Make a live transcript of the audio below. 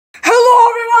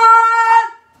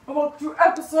welcome to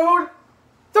episode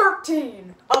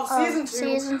 13 of season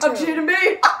 2 of Jade and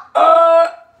Bade.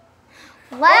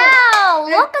 Wow,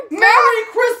 look at that! Merry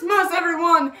Christmas,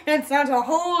 everyone! And Santa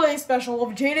Holiday Special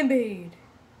of Jade and Bade.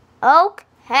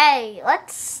 Okay,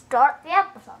 let's start the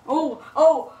episode. Oh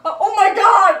my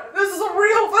God! This is a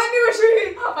real vending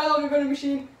machine! I love a vending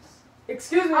machine.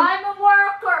 Excuse me. I'm a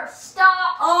worker.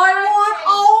 Stop. I want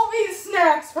all these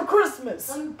snacks for Christmas.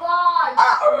 Some Bade.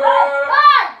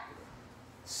 Bade!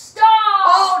 Stop!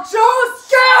 Oh, just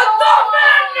get the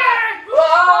vending!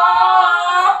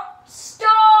 Stop!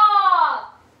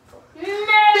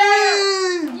 No!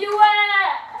 You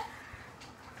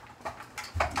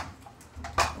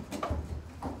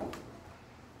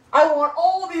I want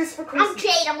all these for Christmas. I'm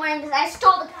Jade. I'm wearing this. I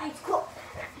stole the guy's coat.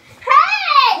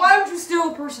 Hey! Why would you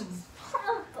steal a person?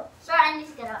 Sorry, I need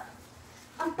to get up.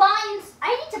 I'm buying.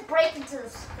 I need to break into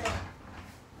this thing.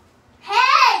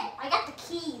 Hey! I got the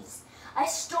keys. I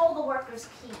stole the workers'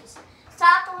 keys.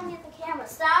 Stop looking at the camera.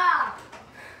 Stop.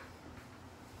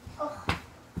 Oh, I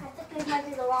think it might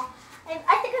be the wrong.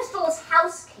 I think I stole his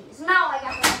house keys. No, I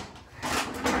got them.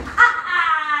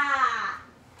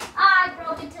 I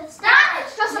broke into the stop.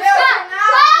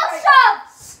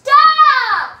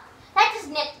 Stop! That just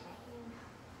nicked me.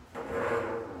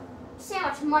 See how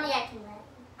much money I can make.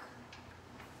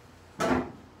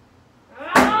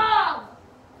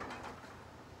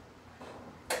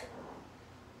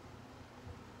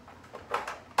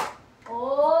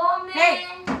 Oh man!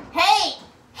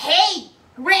 Hey!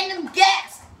 Random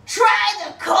guest! Try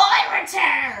the coin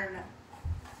return!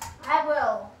 I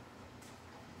will.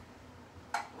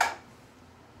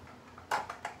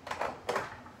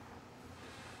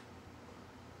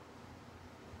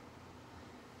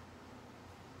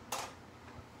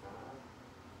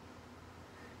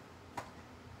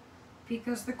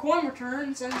 Because the coin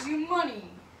return sends you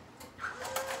money.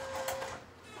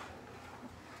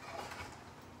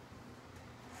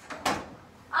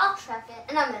 I'll check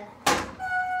it in a minute.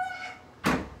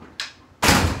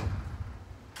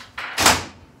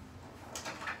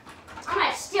 I'm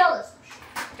gonna steal this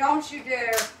machine. Don't you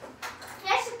dare.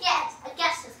 Yes, a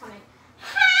guest is coming.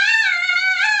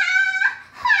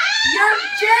 You're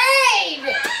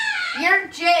Jade! You're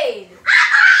Jade!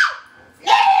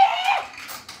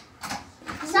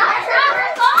 Stop,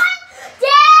 we're going!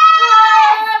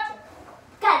 Dad!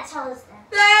 Gotta tell us that.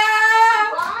 I'm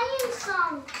buying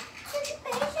some.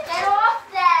 Get off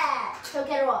that. So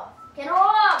get off. Get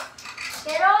off.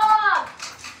 Get off.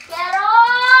 Get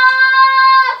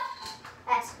off.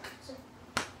 That's good.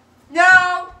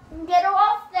 No! Get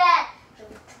off that.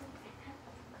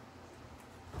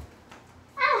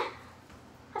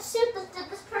 Let's see if did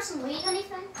this person leave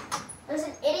anything? There's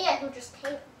an idiot who just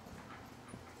came.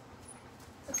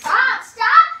 Stop!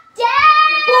 Dad!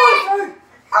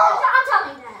 I'm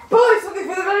telling you that. Buy something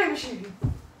for the vending machine.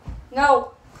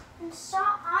 No.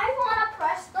 Stop! I want to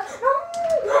press the.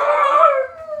 No!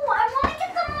 I want to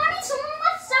get the money. Someone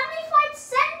left 75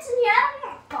 cents in here. I don't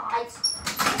want to buy.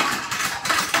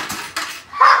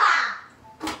 Ha!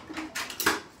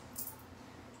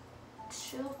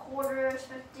 2 quarters,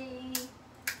 50,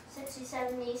 60,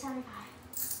 70, 75.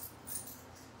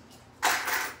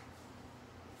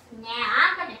 Now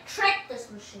I'm gonna trick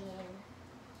this machine.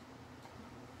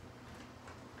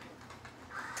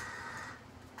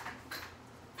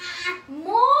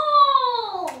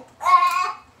 Move!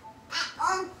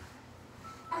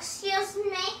 Excuse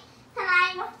me, can I?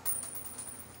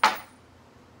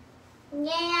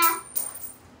 Yeah.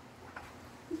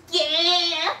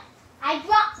 I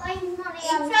dropped my money.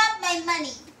 You dropped my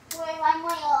money. Where's my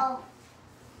money?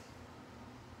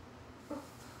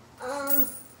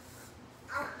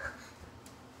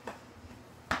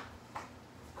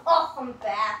 Oh, I'm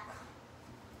back.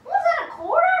 Was that a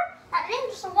quarter? I think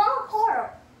just a $1.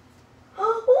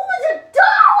 What was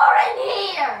 $1 in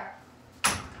here?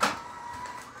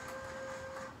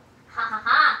 Ha ha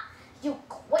ha! You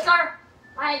quicker!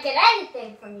 I didn't get anything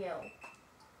from you.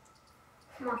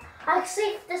 Come on, I'll see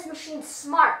if this machine's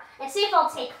smart and see if I'll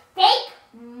take fake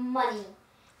money.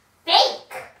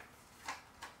 Fake!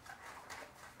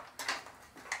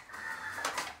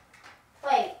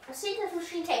 Wait, let's see if this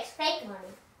machine takes fake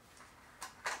money.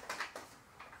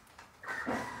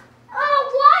 Oh,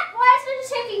 what? Why is it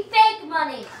just taking fake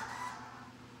money?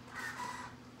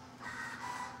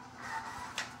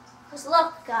 Just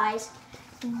look, guys.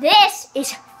 This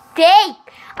is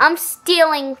fake. I'm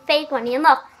stealing fake money. And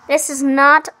look, this is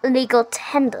not legal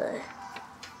tender.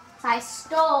 I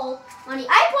stole money.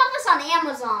 I bought this on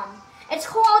Amazon. It's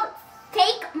called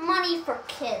Fake Money for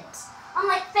Kids. I'm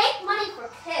like, fake money for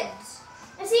kids.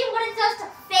 And see what it does to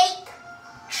fake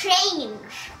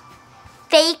change.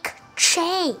 fake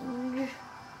change.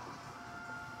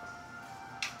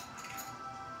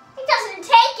 It doesn't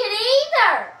take it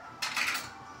either.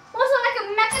 Wasn't like a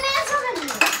mechanism in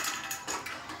here.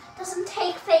 Doesn't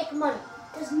take fake money.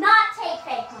 Does not take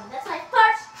fake money. That's my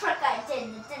first trick I did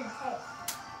and it didn't take.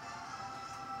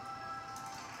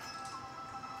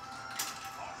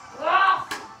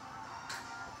 Ugh.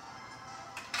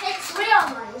 Takes real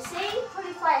money, see?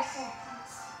 25 seconds.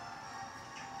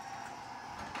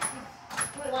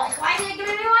 We're like, why did it give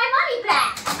me my money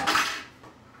back?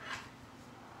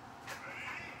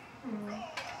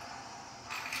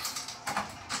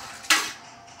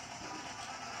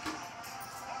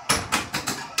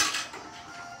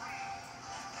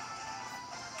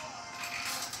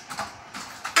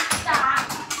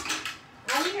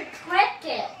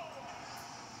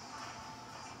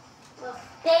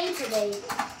 Today.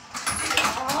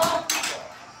 Oh.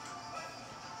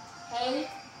 Take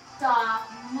the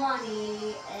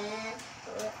money and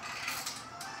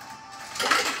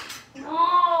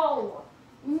no,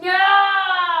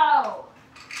 no.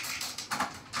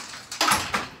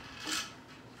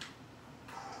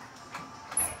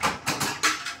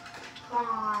 Come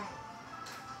on,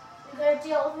 you're gonna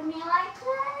deal with me like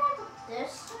that?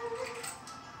 This time?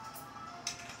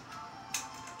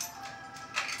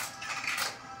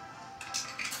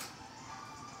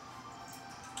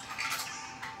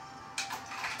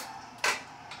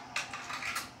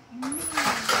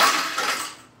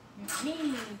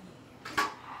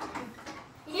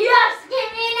 Yes,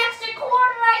 give me an extra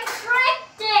quarter. I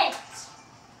tricked it.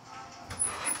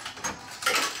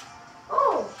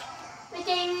 Oh, they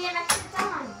gave me an extra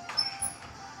dime.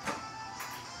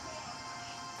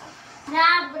 Now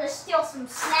I'm gonna steal some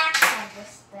snacks out of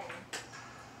this thing.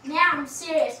 Now I'm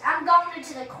serious. I'm going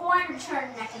into the coin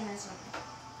return mechanism.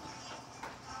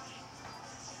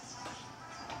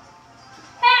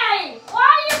 Hey, why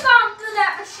are you going through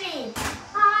that machine?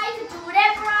 I can do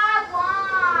whatever I want.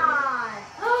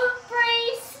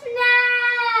 Free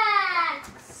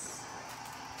snacks.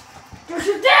 Don't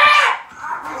you dare!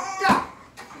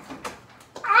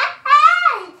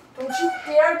 Hey! Don't you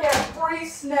dare get a free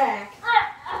snack.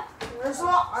 First of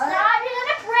all, Stop, you're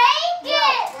gonna break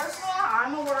it. First of all,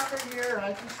 I'm a worker here and I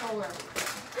control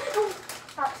everything.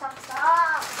 Stop.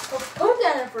 Well, put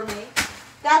that in for me.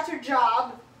 That's your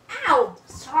job. Ow!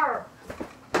 Sorry.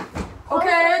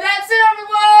 Okay, that's it,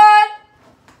 everyone!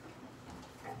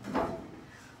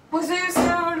 We'll see you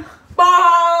soon. Bye!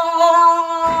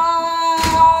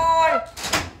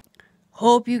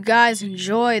 Hope you guys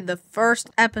enjoyed the first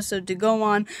episode to go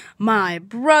on my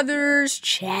brother's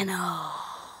channel.